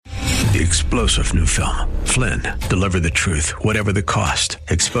the explosive new film, Flynn, Deliver the Truth, Whatever the Cost,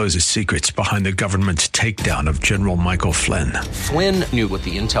 exposes secrets behind the government's takedown of General Michael Flynn. Flynn knew what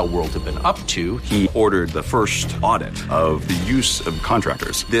the intel world had been up to. He ordered the first audit of the use of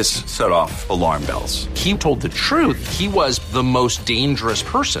contractors. This set off alarm bells. He told the truth. He was the most dangerous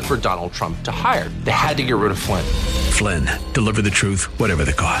person for Donald Trump to hire. They had to get rid of Flynn. Flynn, Deliver the Truth, Whatever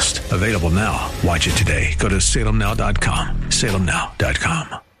the Cost. Available now. Watch it today. Go to salemnow.com.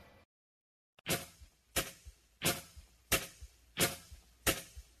 salemnow.com.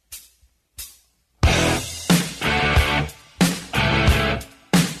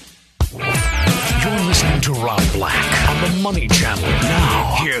 You're listening to Rob Black on the Money Channel.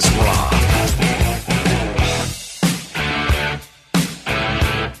 Now, here's Rob.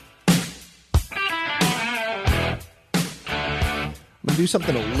 I'm going to do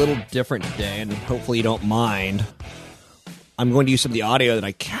something a little different today, and hopefully you don't mind. I'm going to use some of the audio that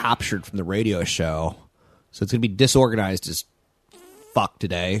I captured from the radio show. So it's going to be disorganized as fuck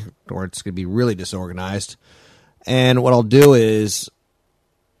today, or it's going to be really disorganized. And what I'll do is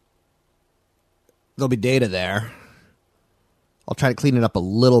there'll be data there. I'll try to clean it up a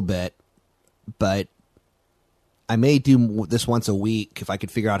little bit, but I may do this once a week if I could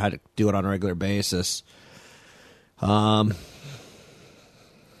figure out how to do it on a regular basis. Anyway,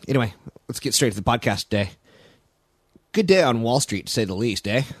 let's get straight to the podcast today. Good day on Wall Street, to say the least,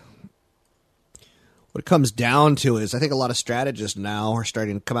 eh? What it comes down to is I think a lot of strategists now are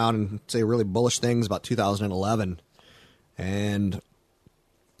starting to come out and say really bullish things about 2011. And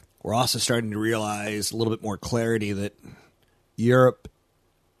we're also starting to realize a little bit more clarity that Europe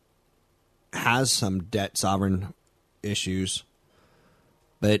has some debt sovereign issues,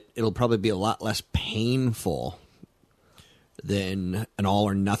 but it'll probably be a lot less painful than an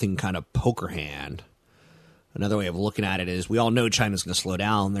all-or-nothing kind of poker hand. Another way of looking at it is we all know China's going to slow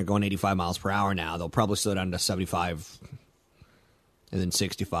down. They're going 85 miles per hour now. They'll probably slow down to 75, and then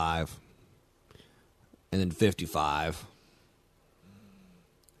 65, and then 55.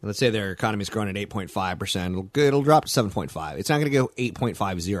 Let's say their economy's growing at 8.5%. It'll drop to 7.5. It's not going to go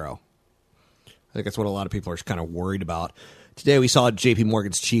 8.50. I think that's what a lot of people are kind of worried about. Today we saw JP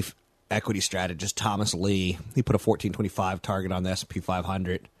Morgan's chief equity strategist Thomas Lee. He put a 1425 target on the S&P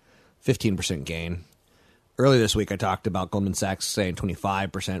 500, 15% gain. Earlier this week, I talked about Goldman Sachs saying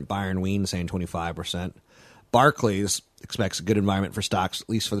 25%, Byron Wien saying 25%. Barclays expects a good environment for stocks, at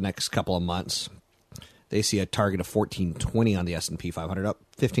least for the next couple of months. They see a target of 1420 on the S&P 500, up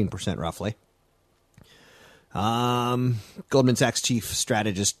 15% roughly. Goldman Sachs chief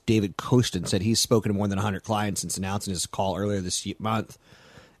strategist David Kostin said he's spoken to more than 100 clients since announcing his call earlier this month,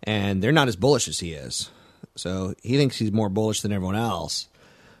 and they're not as bullish as he is. So he thinks he's more bullish than everyone else.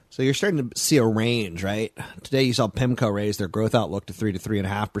 So you're starting to see a range, right? Today you saw PIMCO raise their growth outlook to 3 to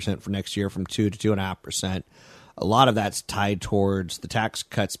 3.5% for next year from 2 to 2.5%. A lot of that's tied towards the tax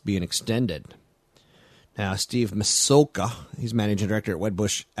cuts being extended. Now, Steve Masolka, he's managing director at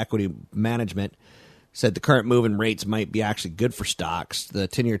Wedbush Equity Management, said the current move in rates might be actually good for stocks. The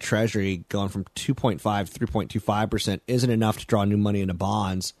 10-year Treasury going from 2.5 to 3.25% isn't enough to draw new money into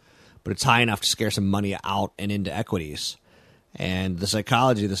bonds, but it's high enough to scare some money out and into equities. And the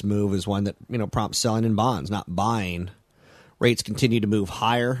psychology of this move is one that, prompts selling in bonds, not buying. Rates continue to move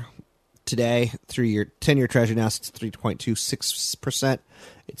higher today. 10-year Treasury now sits 3.26%.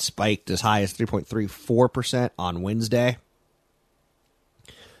 It spiked as high as 3.34% on Wednesday.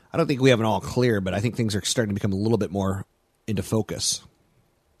 I don't think we have it all clear, but I think things are starting to become a little bit more into focus.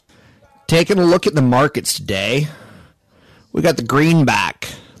 Taking a look at the markets today, we got the greenback,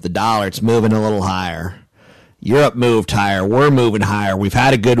 the dollar. It's moving a little higher. Europe moved higher. We're moving higher. We've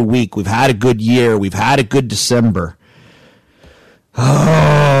had a good week. We've had a good year. We've had a good December.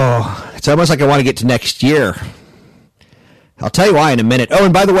 Oh, it's almost like I want to get to next year. I'll tell you why in a minute. Oh,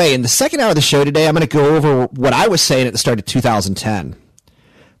 and by the way, in the second hour of the show today, I'm going to go over what I was saying at the start of 2010.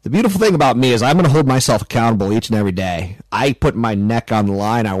 The beautiful thing about me is I'm going to hold myself accountable each and every day. I put my neck on the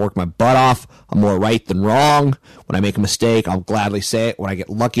line. I work my butt off. I'm more right than wrong. When I make a mistake, I'll gladly say it. When I get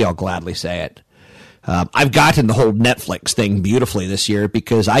lucky, I'll gladly say it. I've gotten the whole Netflix thing beautifully this year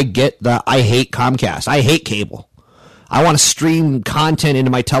because I hate Comcast. I hate cable. I want to stream content into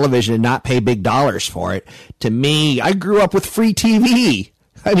my television and not pay big dollars for it. To me, I grew up with free TV.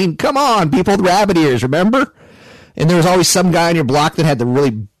 I mean, come on, people with rabbit ears, remember? And there was always some guy on your block that had the really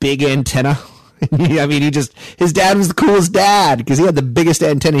big antenna. I mean, his dad was the coolest dad because he had the biggest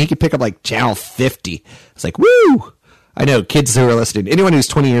antenna. He could pick up like channel 50. It's like, woo! I know, kids who are listening. Anyone who's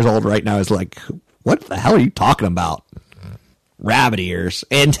 20 years old right now is like, what the hell are you talking about? Rabbit ears,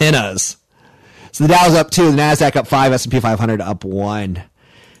 antennas. So the Dow's up 2, the NASDAQ up 5, S&P 500 up 1.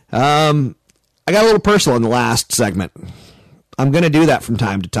 I got a little personal in the last segment. I'm going to do that from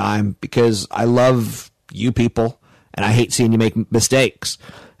time to time because I love you people and I hate seeing you make mistakes.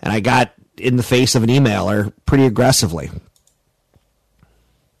 And I got in the face of an emailer pretty aggressively.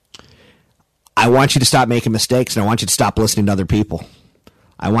 I want you to stop making mistakes and I want you to stop listening to other people.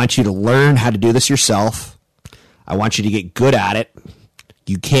 I want you to learn how to do this yourself. I want you to get good at it.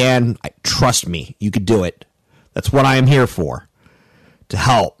 You can. Trust me, you could do it. That's what I am here for, to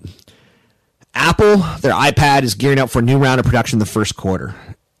help. Apple, their iPad is gearing up for a new round of production in the first quarter.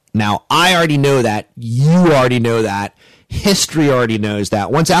 Now, I already know that. You already know that. History already knows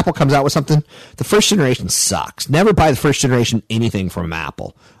that. Once Apple comes out with something, the first generation sucks. Never buy the first generation anything from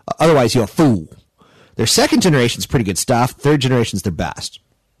Apple. Otherwise, you're a fool. Their second generation is pretty good stuff. Third generation is their best.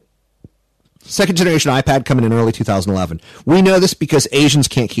 Second generation iPad coming in early 2011. We know this because Asians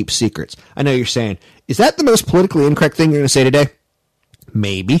can't keep secrets. I know you're saying, is that the most politically incorrect thing you're going to say today?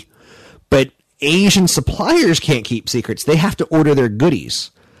 Maybe. But Asian suppliers can't keep secrets. They have to order their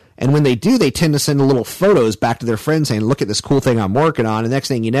goodies. And when they do, they tend to send little photos back to their friends saying, look at this cool thing I'm working on. And the next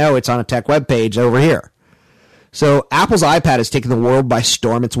thing you know, it's on a tech webpage over here. So Apple's iPad has taken the world by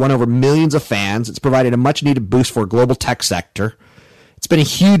storm. It's won over millions of fans. It's provided a much-needed boost for a global tech sector. It's been a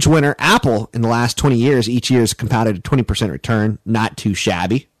huge winner. Apple, in the last 20 years, each year has compounded a 20% return. Not too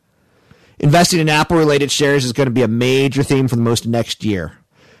shabby. Investing in Apple-related shares is going to be a major theme for the most of next year.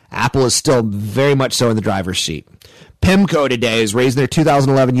 Apple is still very much so in the driver's seat. PIMCO today is raising their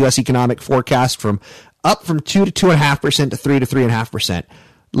 2011 U.S. economic forecast up from 2 to 2.5% to 3 to 3.5%.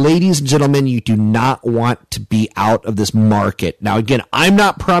 Ladies and gentlemen, you do not want to be out of this market. Now, again, I'm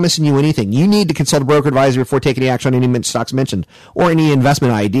not promising you anything. You need to consult a broker advisor before taking any action on any stocks mentioned or any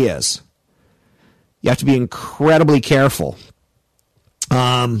investment ideas. You have to be incredibly careful.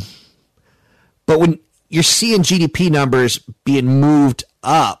 But when you're seeing GDP numbers being moved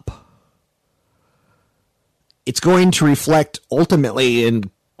up, it's going to reflect ultimately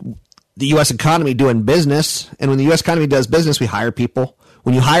in the U.S. economy doing business. And when the U.S. economy does business, we hire people.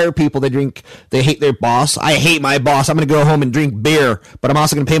 When you hire people, they hate their boss. I hate my boss. I'm going to go home and drink beer, but I'm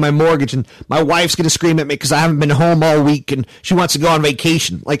also going to pay my mortgage. And my wife's going to scream at me because I haven't been home all week and she wants to go on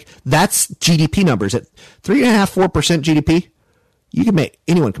vacation. Like, that's GDP numbers. At 3.5%, 4% GDP,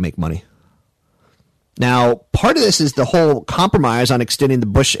 anyone can make money. Now, part of this is the whole compromise on extending the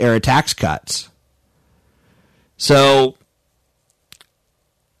Bush-era tax cuts. So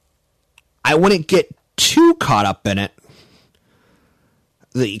I wouldn't get too caught up in it.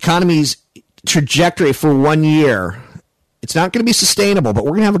 The economy's trajectory for 1 year, it's not going to be sustainable, but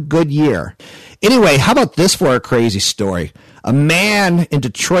we're going to have a good year. Anyway, how about this for a crazy story? A man in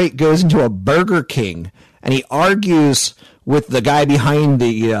Detroit goes into a Burger King and he argues with the guy behind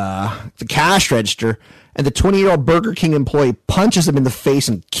the cash register, and the 20-year-old Burger King employee punches him in the face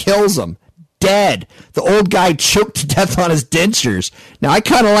and kills him. Dead. The old guy choked to death on his dentures. Now, I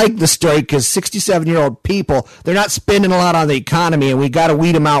kind of like this story because 67-year-old people, they're not spending a lot on the economy, and we got to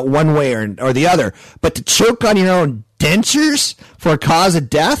weed them out one way or the other. But to choke on your own dentures for a cause of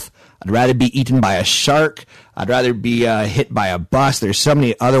death, I'd rather be eaten by a shark. I'd rather be hit by a bus. There's so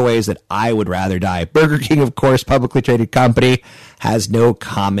many other ways that I would rather die. Burger King, of course, publicly traded company, has no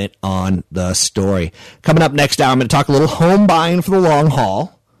comment on the story. Coming up next hour, I'm going to talk a little home buying for the long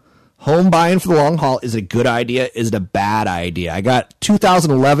haul. Home buying for the long haul, is it a good idea? Is it a bad idea? I got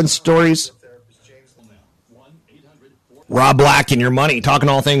 2011 stories. Rob Black and Your Money, talking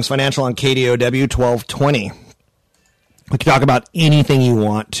all things financial on KDOW 1220. We can talk about anything you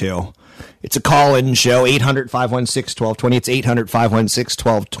want to. It's a call-in show, 800-516-1220. It's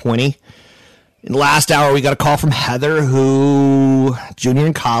 800-516-1220. In the last hour, we got a call from Heather, who, junior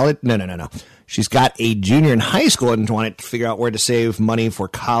in college. No. She's got a junior in high school and wanted to figure out where to save money for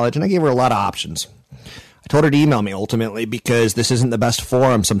college, and I gave her a lot of options. I told her to email me, ultimately, because this isn't the best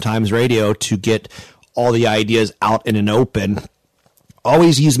forum, sometimes radio, to get all the ideas out in an open.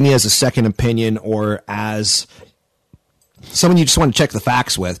 Always use me as a second opinion or as someone you just want to check the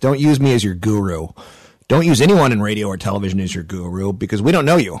facts with. Don't use me as your guru. Don't use anyone in radio or television as your guru, because we don't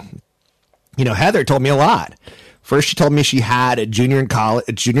know you. You know, Heather told me a lot. First, she told me she had a junior in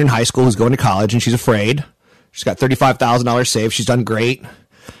high school who's going to college, and she's afraid. She's got $35,000 saved. She's done great.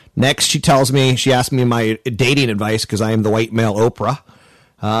 Next, she asked me my dating advice, because I am the white male Oprah,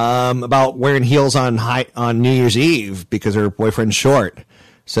 about wearing heels on New Year's Eve because her boyfriend's short.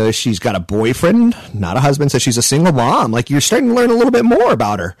 So she's got a boyfriend, not a husband, so she's a single mom. Like, you're starting to learn a little bit more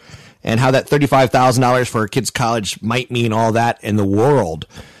about her and how that $35,000 for her kid's college might mean all that in the world.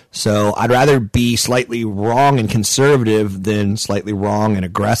 So I'd rather be slightly wrong and conservative than slightly wrong and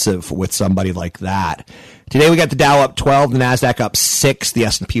aggressive with somebody like that. Today we got the Dow up 12, the NASDAQ up 6, the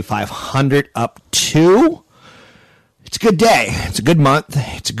S&P 500 up 2. It's a good day. It's a good month.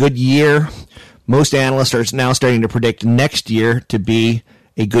 It's a good year. Most analysts are now starting to predict next year to be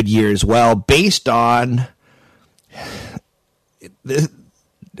a good year as well, based on the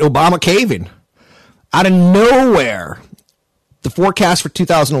Obama caving. Out of nowhere, the forecast for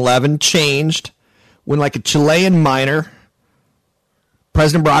 2011 changed when, like a Chilean miner,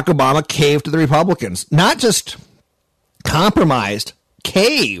 President Barack Obama caved to the Republicans. Not just compromised,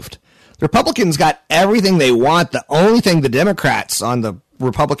 caved. The Republicans got everything they want. The only thing the Democrats on the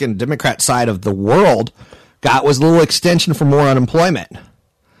Republican-Democrat side of the world got was a little extension for more unemployment.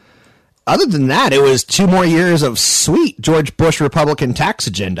 Other than that, it was 2 more years of sweet George Bush Republican tax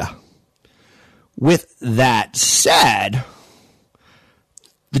agenda. With that said,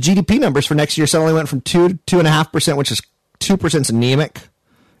 the GDP numbers for next year suddenly went from 2 to 2.5%, which is 2% anemic.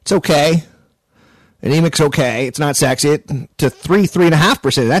 It's okay. Anemic's okay. It's not sexy. To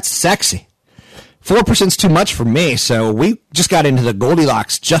 3.5%. That's sexy. 4% is too much for me. So we just got into the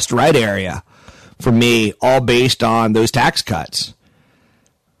Goldilocks just right area for me, all based on those tax cuts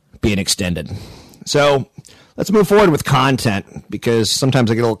being extended. So let's move forward with content, because sometimes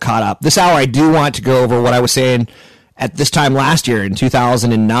I get a little caught up. This hour, I do want to go over what I was saying at this time last year in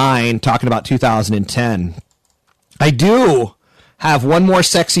 2009, talking about 2010. I do have one more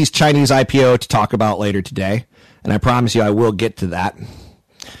sexy Chinese IPO to talk about later today, and I promise you I will get to that.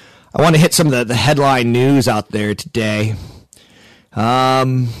 I want to hit some of the headline news out there today.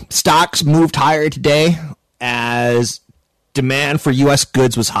 Stocks moved higher today as demand for U.S.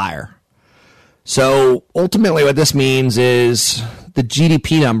 goods was higher. So ultimately what this means is the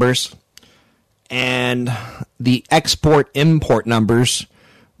GDP numbers and the export-import numbers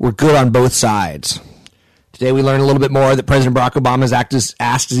were good on both sides. Today we learned a little bit more that President Barack Obama has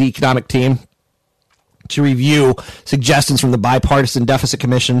asked his economic team to review suggestions from the Bipartisan Deficit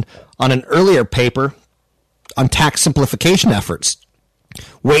Commission on an earlier paper on tax simplification efforts,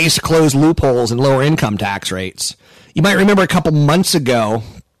 ways to close loopholes and lower income tax rates. You might remember a couple months ago,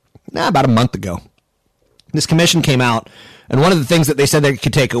 about a month ago, this commission came out, and one of the things that they said they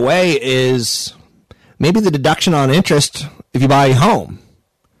could take away is maybe the deduction on interest if you buy a home.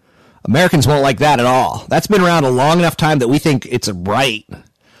 Americans won't like that at all. That's been around a long enough time that we think it's a right.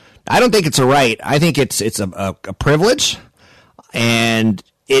 I don't think it's a right. I think it's a privilege, and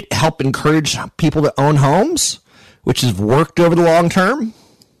it helped encourage people to own homes, which has worked over the long term.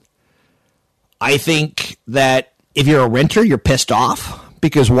 I think that if you're a renter, you're pissed off,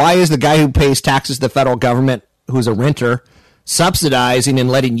 because why is the guy who pays taxes to the federal government, who's a renter, subsidizing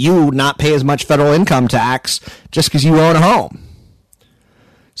and letting you not pay as much federal income tax just because you own a home?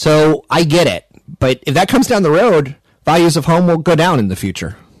 So I get it. But if that comes down the road, values of home will go down in the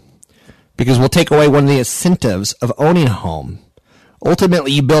future, because we'll take away one of the incentives of owning a home.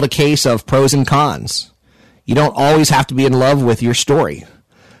 Ultimately, you build a case of pros and cons. You don't always have to be in love with your story.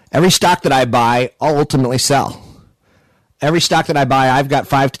 Every stock that I buy, I'll ultimately sell. Every stock that I buy, I've got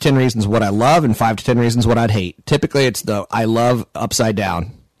 5 to 10 reasons what I love and 5 to 10 reasons what I'd hate. Typically, it's the I love upside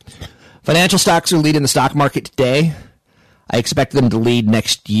down. Financial stocks are leading the stock market today. I expect them to lead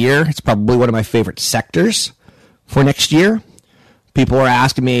next year. It's probably one of my favorite sectors for next year. People are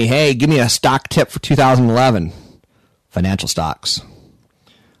asking me, hey, give me a stock tip for 2011. Financial stocks.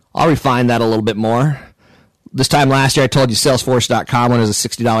 I'll refine that a little bit more. This time last year, I told you Salesforce.com was a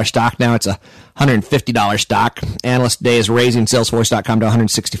 $60 stock. Now it's a $150 stock. Analyst Day is raising Salesforce.com to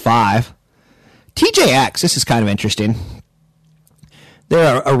 $165. TJX, this is kind of interesting.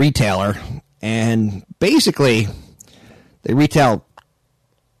 They're a retailer, and basically they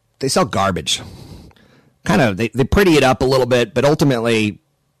sell garbage. Kind of, they pretty it up a little bit, but ultimately,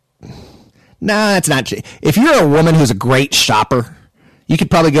 it's not. If you're a woman who's a great shopper, you could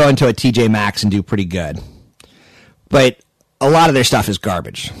probably go into a TJ Maxx and do pretty good. But a lot of their stuff is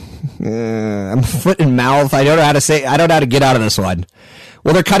garbage. I'm foot and mouth. I don't know how to get out of this one.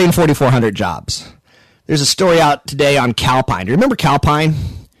 Well, they're cutting 4,400 jobs. There's a story out today on Calpine. Do you remember Calpine?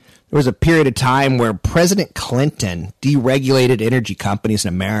 There was a period of time where President Clinton deregulated energy companies in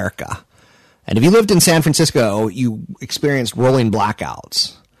America. And if you lived in San Francisco, you experienced rolling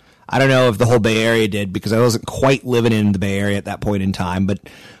blackouts. I don't know if the whole Bay Area did, because I wasn't quite living in the Bay Area at that point in time, but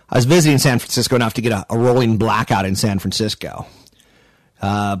I was visiting San Francisco enough to get a rolling blackout in San Francisco.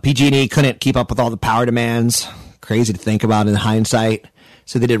 PG&E couldn't keep up with all the power demands. Crazy to think about in hindsight.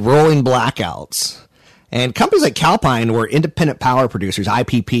 So they did rolling blackouts. And companies like Calpine were independent power producers,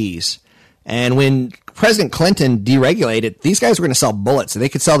 IPPs. And when President Clinton deregulated, these guys were going to sell bullets, so they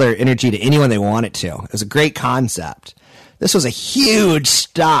could sell their energy to anyone they wanted to. It was a great concept. This was a huge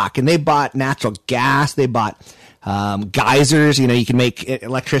stock, and they bought natural gas. They bought geysers. You can make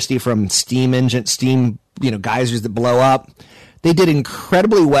electricity from steam geysers that blow up. They did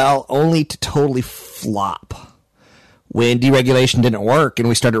incredibly well, only to totally flop when deregulation didn't work and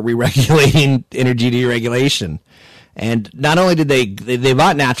we started re-regulating energy deregulation. And not only did they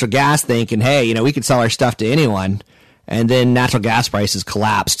bought natural gas thinking, hey, we could sell our stuff to anyone, and then natural gas prices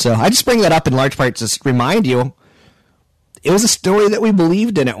collapsed. So I just bring that up in large part to remind you, it was a story that we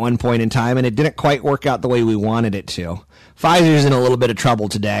believed in at one point in time, and it didn't quite work out the way we wanted it to. Pfizer's in a little bit of trouble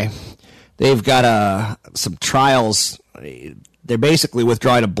today. They've got some trials. They're basically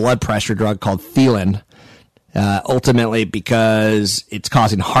withdrawing a blood pressure drug called Thielen, ultimately because it's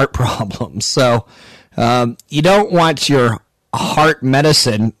causing heart problems. So you don't want your heart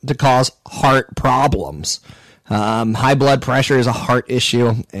medicine to cause heart problems. High blood pressure is a heart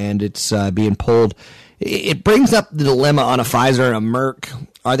issue, and it's being pulled. It brings up the dilemma on a Pfizer and a Merck.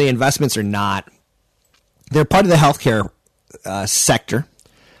 Are they investments or not? They're part of the healthcare sector.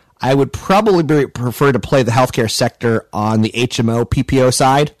 I would probably prefer to play the healthcare sector on the HMO, PPO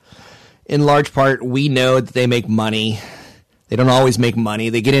side. In large part, we know that they make money. They don't always make money.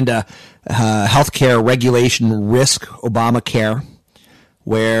 They get into healthcare regulation risk, Obamacare,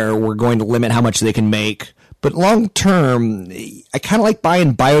 where we're going to limit how much they can make. But long term, I kind of like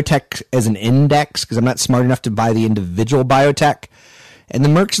buying biotech as an index because I'm not smart enough to buy the individual biotech. And the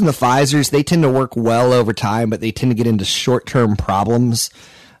Mercks and the Pfizers, they tend to work well over time, but they tend to get into short-term problems.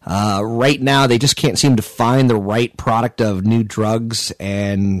 Right now, they just can't seem to find the right product of new drugs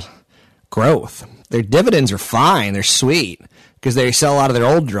and growth. Their dividends are fine. They're sweet because they sell a lot of their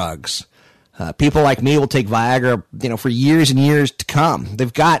old drugs. People like me will take Viagra, for years and years to come.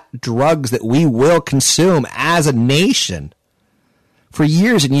 They've got drugs that we will consume as a nation for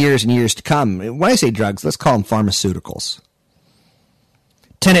years and years and years to come. When I say drugs, let's call them pharmaceuticals.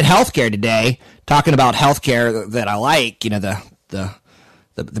 Tenet Healthcare today, talking about healthcare that I like, the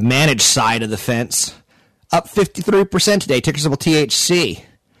managed side of the fence, up 53% today, ticker symbol THC.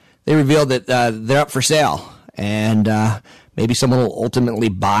 They revealed that they're up for sale, and maybe someone will ultimately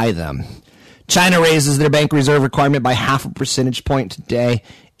buy them. China raises their bank reserve requirement by 0.5 percentage point today.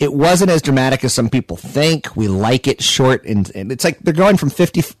 It wasn't as dramatic as some people think. We like it short, and it's like they're going from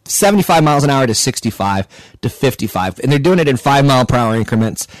 75 miles an hour to 65 to 55, and they're doing it in 5-mile-per-hour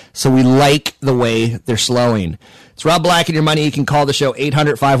increments, so we like the way they're slowing. It's Rob Black and Your Money. You can call the show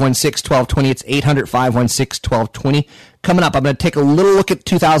 800-516-1220. It's 800-516-1220. Coming up, I'm going to take a little look at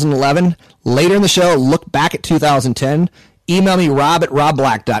 2011. Later in the show, look back at 2010. Email me,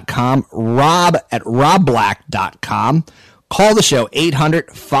 rob@robblack.com, rob@robblack.com. Call the show,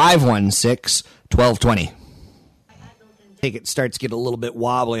 800-516-1220. I think it starts to get a little bit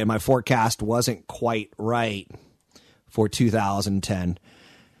wobbly, and my forecast wasn't quite right for 2010.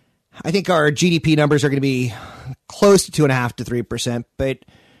 I think our GDP numbers are going to be close to 2.5% to 3%, but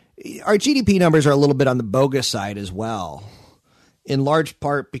our GDP numbers are a little bit on the bogus side as well, in large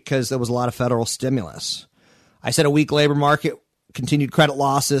part because there was a lot of federal stimulus. I said a weak labor market, continued credit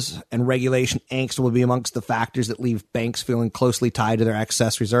losses, and regulation angst will be amongst the factors that leave banks feeling closely tied to their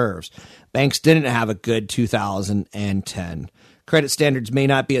excess reserves. Banks didn't have a good 2010. Credit standards may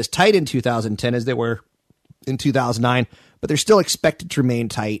not be as tight in 2010 as they were in 2009, but they're still expected to remain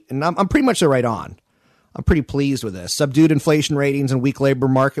tight, and I'm pretty much right on. I'm pretty pleased with this. Subdued inflation ratings and weak labor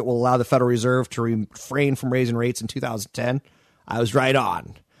market will allow the Federal Reserve to refrain from raising rates in 2010. I was right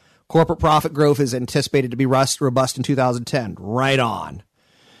on. Corporate profit growth is anticipated to be robust in 2010. Right on.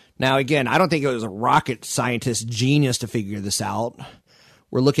 Now, again, I don't think it was a rocket scientist genius to figure this out.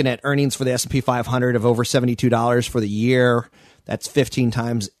 We're looking at earnings for the S&P 500 of over $72 for the year. That's 15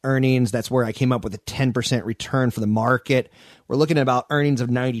 times earnings. That's where I came up with a 10% return for the market. We're looking at about earnings of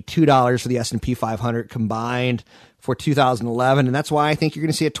 $92 for the S&P 500 combined for 2011, and that's why I think you're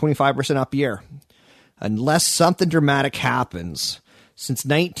going to see a 25% up year. Unless something dramatic happens. Since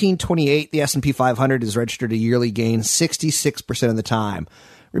 1928, the S&P 500 has registered a yearly gain 66% of the time.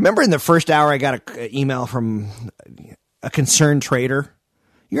 Remember in the first hour, I got an email from a concerned trader?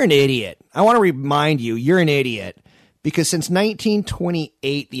 You're an idiot. I want to remind you, you're an idiot. Because since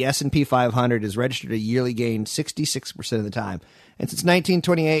 1928, the S&P 500 has registered a yearly gain 66% of the time. And since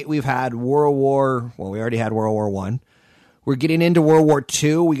 1928, we've had we already had World War I. We're getting into World War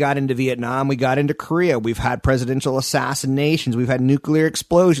II. We got into Vietnam. We got into Korea. We've had presidential assassinations. We've had nuclear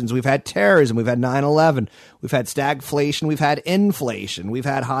explosions. We've had terrorism. We've had 9/11. We've had stagflation. We've had inflation. We've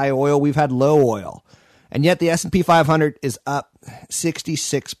had high oil. We've had low oil. And yet the S&P 500 is up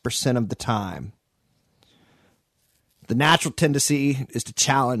 66% of the time. The natural tendency is to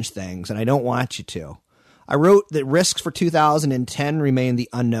challenge things, and I don't want you to. I wrote that risks for 2010 remain the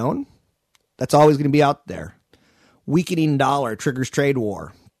unknown. That's always going to be out there. Weakening dollar triggers trade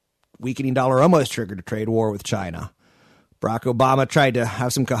war. Weakening dollar almost triggered a trade war with China. Barack Obama tried to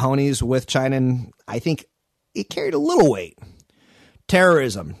have some cojones with China, and I think it carried a little weight.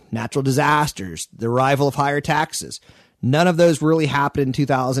 Terrorism, natural disasters, the arrival of higher taxes. None of those really happened in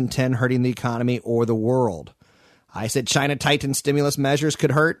 2010, hurting the economy or the world. I said China tightened stimulus measures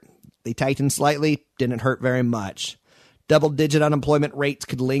could hurt. They tightened slightly, didn't hurt very much. Double-digit unemployment rates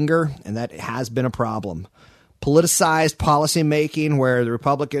could linger, and that has been a problem. Politicized policy making, where the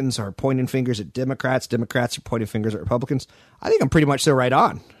Republicans are pointing fingers at Democrats, Democrats are pointing fingers at Republicans. I think I'm pretty much so right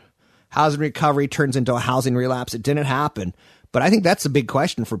on. Housing recovery turns into a housing relapse. It didn't happen. But I think that's the big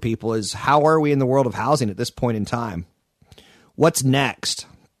question for people is how are we in the world of housing at this point in time? What's next?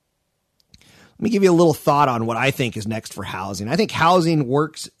 Let me give you a little thought on what I think is next for housing. I think housing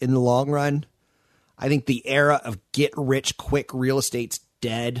works in the long run. I think the era of get-rich-quick real estate's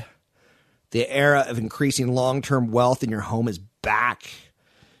dead. The era of increasing long-term wealth in your home is back.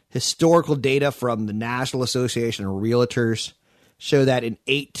 Historical data from the National Association of Realtors show that in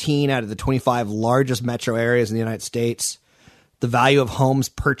 18 out of the 25 largest metro areas in the United States, the value of homes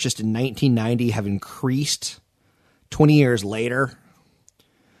purchased in 1990 have increased 20 years later.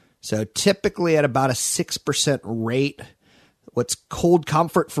 So typically at about a 6% rate. What's cold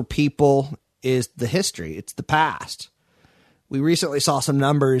comfort for people is the history. It's the past. We recently saw some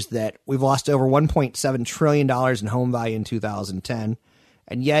numbers that we've lost over $1.7 trillion in home value in 2010.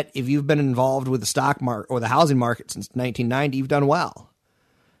 And yet, if you've been involved with the stock market or the housing market since 1990, you've done well.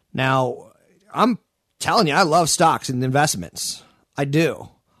 Now, I'm telling you, I love stocks and investments. I do.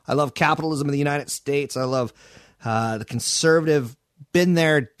 I love capitalism in the United States. I love the conservative, been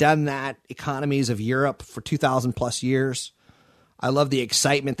there, done that economies of Europe for 2,000 plus years. I love the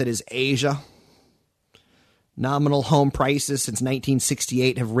excitement that is Asia. Nominal home prices since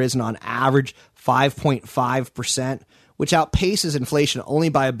 1968 have risen on average 5.5%, which outpaces inflation only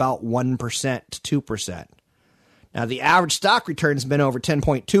by about 1% to 2%. Now, the average stock return has been over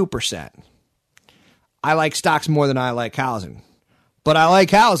 10.2%. I like stocks more than I like housing, but I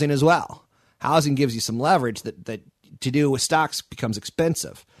like housing as well. Housing gives you some leverage that to do with stocks becomes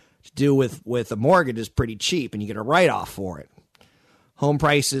expensive. To do with a mortgage is pretty cheap, and you get a write-off for it. Home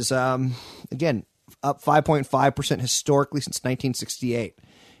prices, again, up 5.5% historically since 1968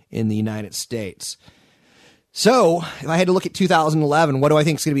 in the United States. So if I had to look at 2011, what do I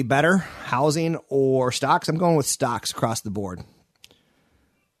think is going to be better, housing or stocks? I'm going with stocks across the board.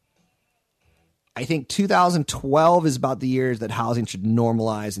 I think 2012 is about the years that housing should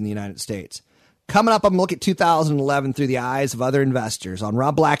normalize in the United States. Coming up, I'm going to look at 2011 through the eyes of other investors. On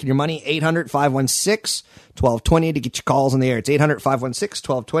Rob Black and Your Money, 800-516-1220 to get your calls on the air. It's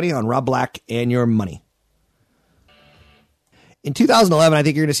 800-516-1220 on Rob Black and Your Money. In 2011, I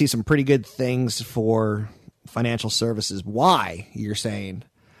think you're going to see some pretty good things for financial services. Why, you're saying?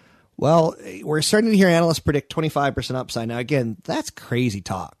 Well, we're starting to hear analysts predict 25% upside. Now, again, that's crazy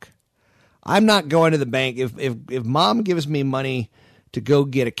talk. I'm not going to the bank. If mom gives me money to go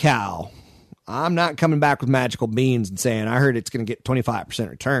get a cow, I'm not coming back with magical beans and saying, I heard it's going to get 25%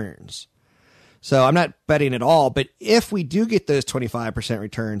 returns. So I'm not betting at all. But if we do get those 25%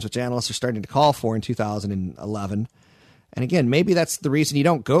 returns, which analysts are starting to call for in 2011, and again, maybe that's the reason you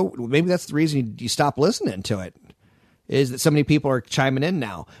don't go. Maybe that's the reason you stop listening to it, is that so many people are chiming in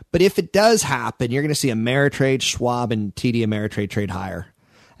now. But if it does happen, you're going to see Ameritrade, Schwab, and TD Ameritrade trade higher.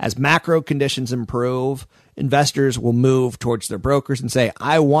 As macro conditions improve, investors will move towards their brokers and say,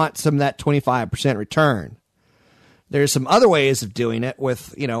 I want some of that 25% return. There's some other ways of doing it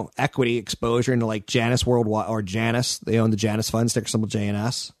with, equity exposure into like Janus Worldwide or Janus. They own the Janus Fund, ticker symbol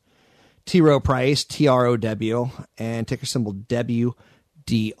JNS. T. Rowe Price, TROW, and ticker symbol WDR.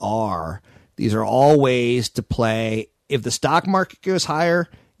 These are all ways to play. If the stock market goes higher,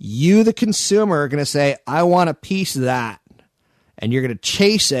 you, the consumer, are going to say, I want a piece of that. And you're going to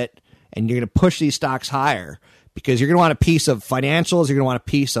chase it, and you're going to push these stocks higher because you're going to want a piece of financials. You're going to want a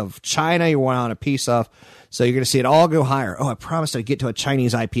piece of China. You want a piece of, so you're going to see it all go higher. Oh, I promised I'd get to a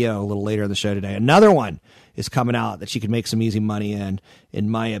Chinese IPO a little later in the show today. Another one is coming out that you could make some easy money in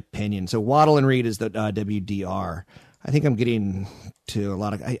my opinion. So Waddle and Reed is the WDR. I think I'm getting to a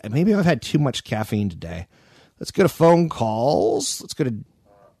lot of, maybe I've had too much caffeine today. Let's go to phone calls. Let's go to. I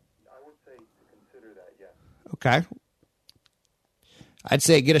would say to consider that, yes. Okay. I'd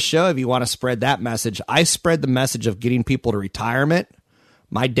say get a show if you want to spread that message. I spread the message of getting people to retirement.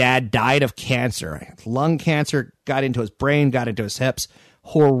 My dad died of cancer. Lung cancer got into his brain, got into his hips.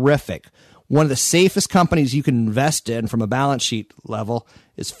 Horrific. One of the safest companies you can invest in from a balance sheet level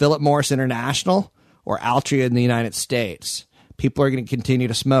is Philip Morris International or Altria in the United States. People are going to continue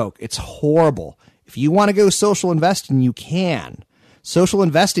to smoke. It's horrible. If you want to go social investing, you can. Social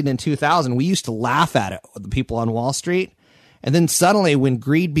investing in 2000, we used to laugh at it, the people on Wall Street. And then suddenly when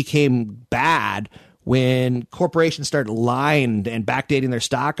greed became bad, when corporations started lying and backdating their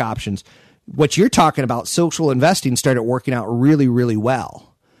stock options, what you're talking about, social investing, started working out really, really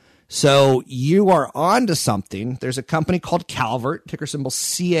well. So you are on to something. There's a company called Calvert, ticker symbol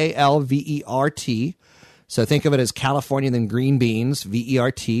CALVERT. So think of it as California, then green beans,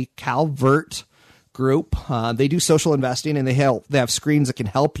 VERT, Calvert Group. They do social investing, and they have screens that can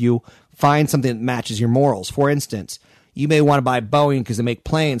help you find something that matches your morals. For instance, you may want to buy Boeing because they make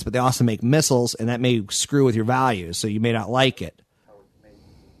planes, but they also make missiles, and that may screw with your values, so you may not like it.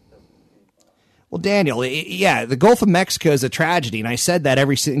 Well, Daniel, the Gulf of Mexico is a tragedy, and I said that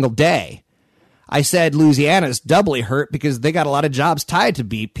every single day. I said Louisiana's doubly hurt because they got a lot of jobs tied to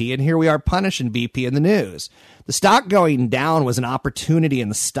BP, and here we are punishing BP in the news. The stock going down was an opportunity in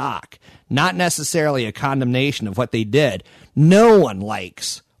the stock, not necessarily a condemnation of what they did. No one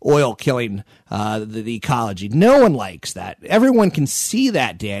likes oil killing the ecology. No one likes that. Everyone can see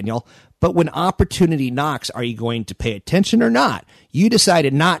that, Daniel. But when opportunity knocks, are you going to pay attention or not? You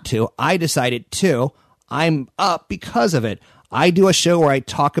decided not to. I decided to. I'm up because of it. I do a show where I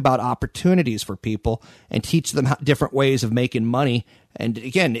talk about opportunities for people and teach them different ways of making money. And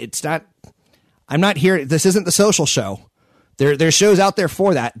again, I'm not here. This isn't the social show. There's shows out there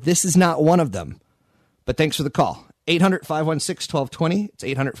for that. This is not one of them. But thanks for the call. 800-516-1220. It's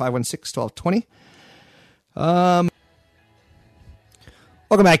 800-516-1220.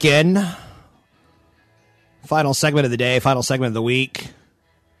 Welcome back in. Final segment of the day, final segment of the week.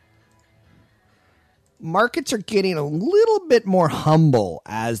 Markets are getting a little bit more humble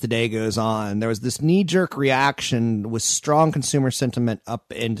as the day goes on. There was this knee-jerk reaction with strong consumer sentiment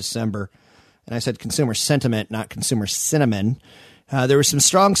up in December. And I said consumer sentiment, not consumer cinnamon. There was some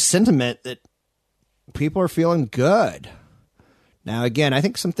strong sentiment that people are feeling good. Now, again, I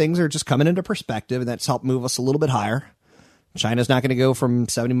think some things are just coming into perspective, and that's helped move us a little bit higher. China's not going to go from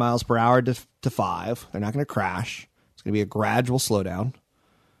 70 miles per hour to 5. They're not going to crash. It's going to be a gradual slowdown.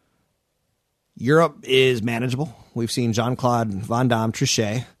 Europe is manageable. We've seen Jean-Claude Van Damme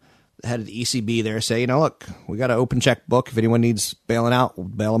Trichet, the head of the ECB there, say, look, we got an open checkbook. If anyone needs bailing out, we'll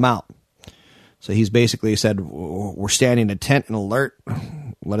bail them out. So he's basically said, we're standing attent and alert.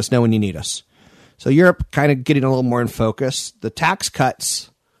 Let us know when you need us. So Europe kind of getting a little more in focus. The tax cuts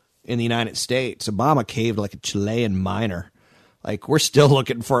in the United States, Obama caved like a Chilean miner. Like, we're still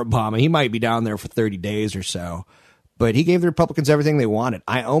looking for Obama. He might be down there for 30 days or so. But he gave the Republicans everything they wanted.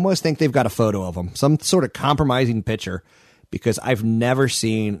 I almost think they've got a photo of him, some sort of compromising picture, because I've never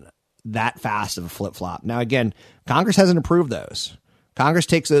seen that fast of a flip-flop. Now, again, Congress hasn't approved those. Congress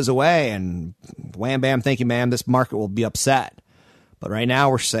takes those away, and wham, bam, thank you, ma'am, this market will be upset. But right now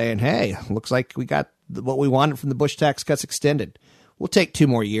we're saying, hey, looks like we got what we wanted from the Bush tax cuts extended. We'll take 2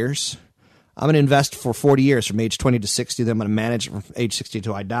 more years. I'm going to invest for 40 years from age 20 to 60. Then I'm going to manage it from age 60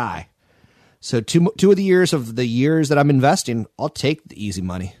 until I die. So two of the years that I'm investing, I'll take the easy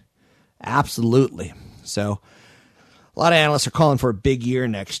money. Absolutely. So a lot of analysts are calling for a big year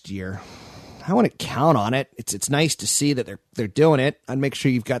next year. I want to count on it. It's nice to see that they're doing it. I'd make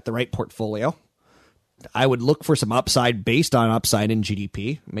sure you've got the right portfolio. I would look for some upside based on upside in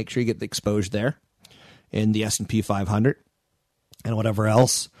GDP. Make sure you get the exposure there in the S&P 500 and whatever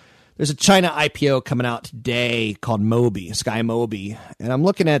else. There's a China IPO coming out today called Mobi, Sky Mobi, and I'm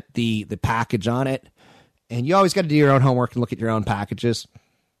looking at the package on it, and you always got to do your own homework and look at your own packages.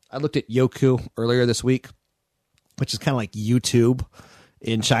 I looked at Youku earlier this week, which is kind of like YouTube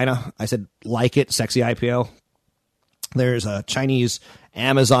in China. I said, like it, sexy IPO. There's a Chinese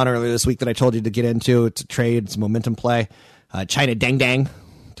Amazon earlier this week that I told you to get into. It's a trade, it's a momentum play. China Dang Dang,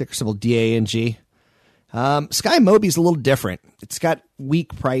 ticker symbol DANG. Sky Mobi's a little different. It's got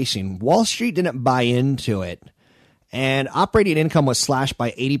weak pricing. Wall Street didn't buy into it, and operating income was slashed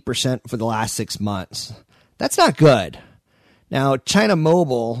by 80% for the last 6 months. That's not good. Now, China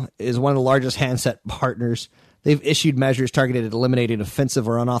Mobile is one of the largest handset partners. They've issued measures targeted at eliminating offensive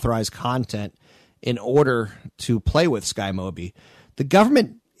or unauthorized content in order to play with Sky Mobi. The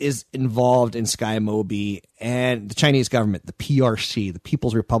government is involved in Sky Mobi, and the Chinese government, the PRC, the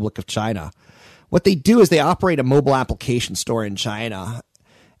People's Republic of China. What they do is they operate a mobile application store in China,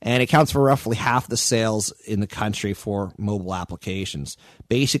 and it accounts for roughly half the sales in the country for mobile applications.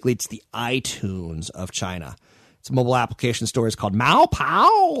 Basically, it's the iTunes of China. It's a mobile application store. It's called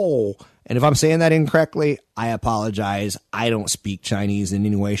Maopao. And if I'm saying that incorrectly, I apologize. I don't speak Chinese in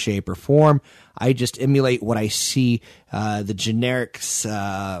any way, shape, or form. I just emulate what I see the generics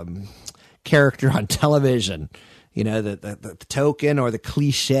character on television. You know, the token or the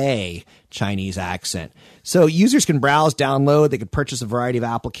cliche Chinese accent. So users can browse, download, they can purchase a variety of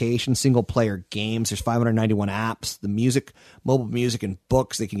applications, single-player games. There's 591 apps, the music, mobile music, and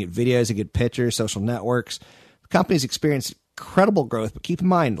books. They can get videos, they get pictures, social networks. The company's experienced incredible growth, but keep in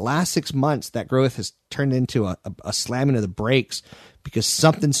mind, last 6 months, that growth has turned into a slamming of the brakes because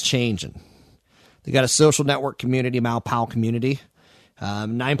something's changing. They got a social network community, Maopao community.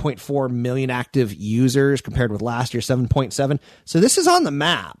 9.4 million active users compared with last year, 7.7. So this is on the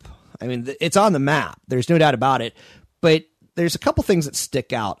map. I mean, it's on the map. There's no doubt about it. But there's a couple things that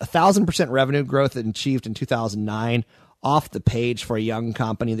stick out. 1,000% revenue growth achieved in 2009, off the page for a young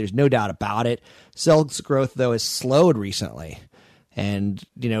company. There's no doubt about it. Sales growth, though, has slowed recently. And,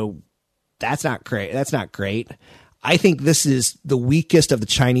 you know, that's not great. I think this is the weakest of the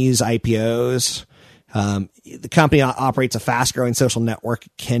Chinese IPOs. The company operates a fast-growing social network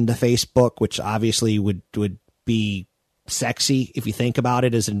akin to Facebook, which obviously would be sexy if you think about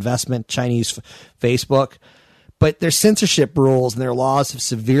it as an investment, Chinese Facebook. But their censorship rules and their laws have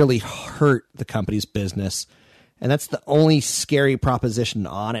severely hurt the company's business. And that's the only scary proposition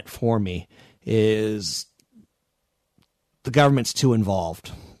on it for me, is the government's too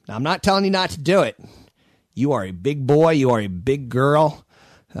involved. Now, I'm not telling you not to do it. You are a big boy. You are a big girl.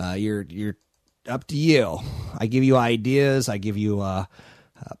 You're up to you. I give you ideas. I give you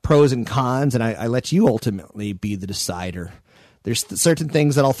pros and cons, and I let you ultimately be the decider. There's certain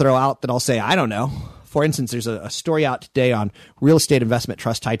things that I'll throw out that I'll say, I don't know. For instance, there's a story out today on real estate investment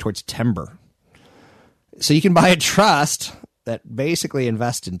trust tied towards timber. So you can buy a trust that basically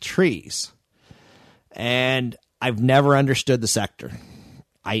invests in trees. And I've never understood the sector.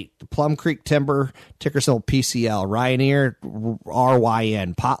 Plum Creek Timber, ticker symbol PCL, Ryoneer,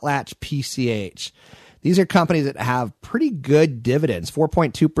 RYN, Potlatch, PCH. These are companies that have pretty good dividends,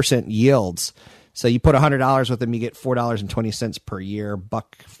 4.2% yields. So you put $100 with them, you get $4.20 per year,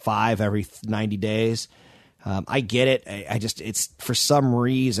 $1.05 every 90 days. I get it. It's for some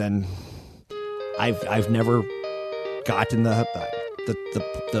reason I've never gotten the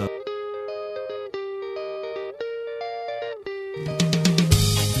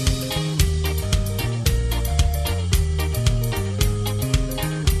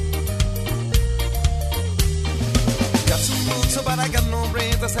but I got no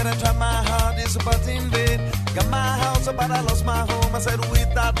brains. I said I tried my hardest, but in vain. Got my house, but I lost my home. I said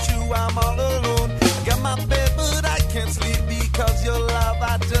without you, I'm all alone. Got my bed, but I can't sleep because your love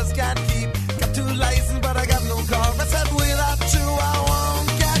I just can't keep. Got 2 licenses, but I got no car. I said without you, I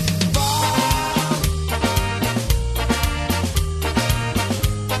won't get far.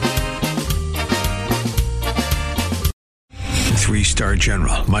 3-star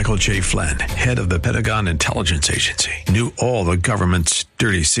General Michael J. Flynn, head of the Pentagon Intelligence Agency, knew all the government's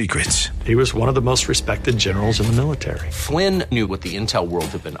dirty secrets. He was one of the most respected generals in the military. Flynn knew what the intel world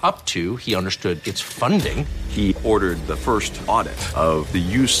had been up to. He understood its funding. He ordered the first audit of the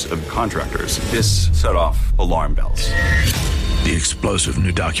use of contractors. This set off alarm bells. The explosive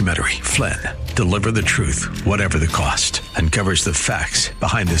new documentary, Flynn, Deliver the Truth, Whatever the Cost, uncovers the facts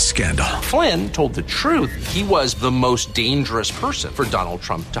behind this scandal. Flynn told the truth. He was the most dangerous person for Donald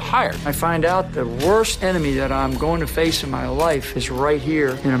Trump to hire. I find out the worst enemy that I'm going to face in my life is right here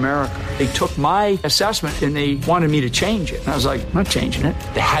in America. They took my assessment and they wanted me to change it. And I was like, I'm not changing it.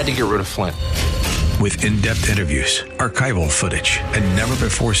 They had to get rid of Flynn. With in-depth interviews, archival footage, and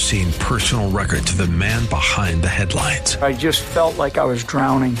never-before-seen personal records of the man behind the headlines. I just felt like I was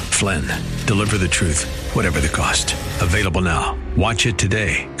drowning. Flynn, Deliver the Truth, Whatever the Cost. Available now. Watch it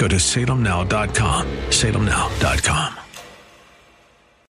today. Go to salemnow.com. salemnow.com.